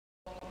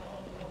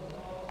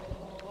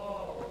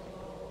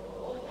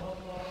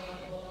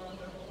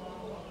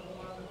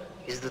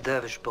is the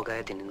dervish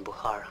Bogaeddin in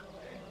Bukhara.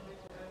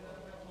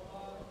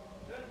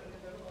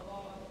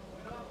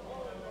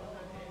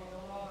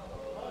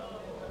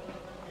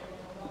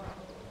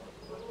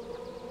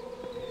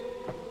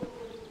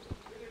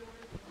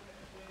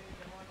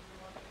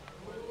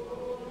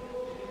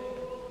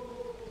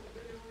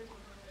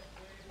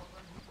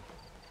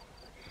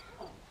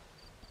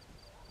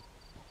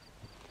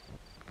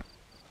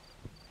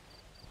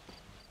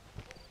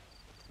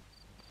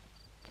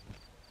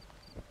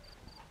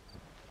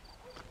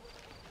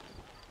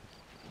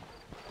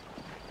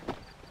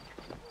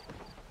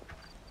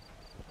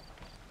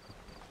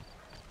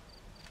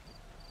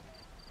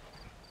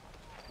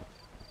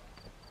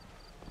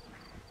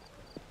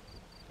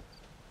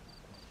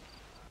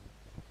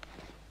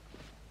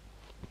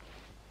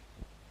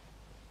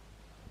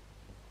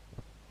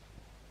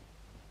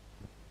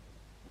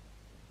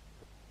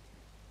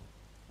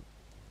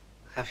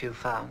 Have you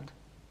found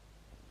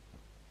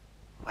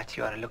what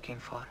you are looking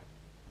for?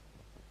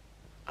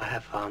 I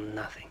have found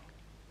nothing.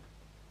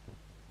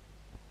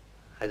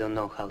 I don't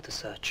know how to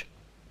search.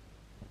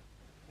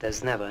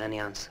 There's never any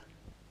answer.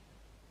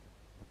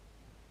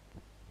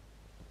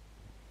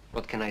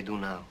 What can I do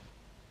now?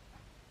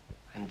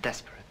 I'm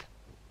desperate.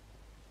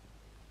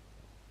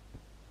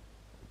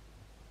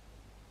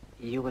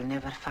 You will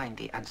never find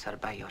the answer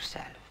by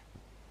yourself.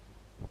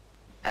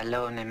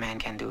 Alone, a man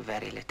can do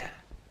very little.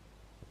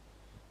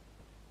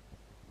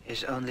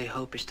 His only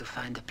hope is to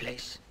find a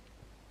place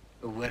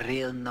where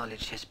real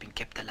knowledge has been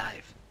kept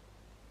alive.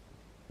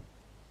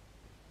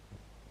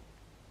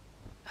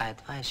 I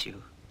advise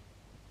you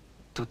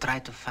to try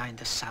to find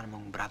the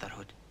Sarmung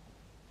Brotherhood.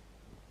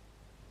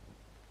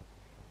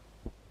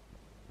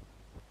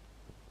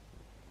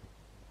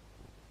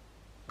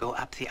 Go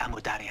up the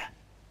Amudarya.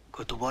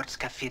 Go towards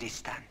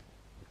Kafiristan.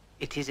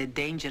 It is a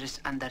dangerous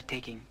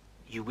undertaking.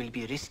 You will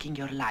be risking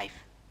your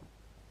life.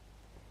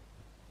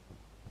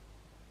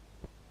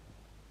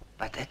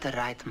 But at the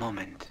right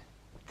moment,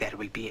 there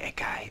will be a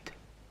guide.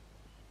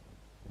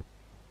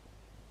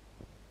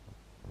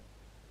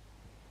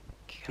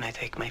 Can I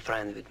take my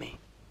friend with me?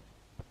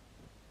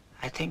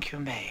 I think you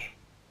may,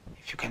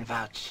 if you can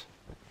vouch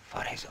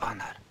for his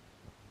honor.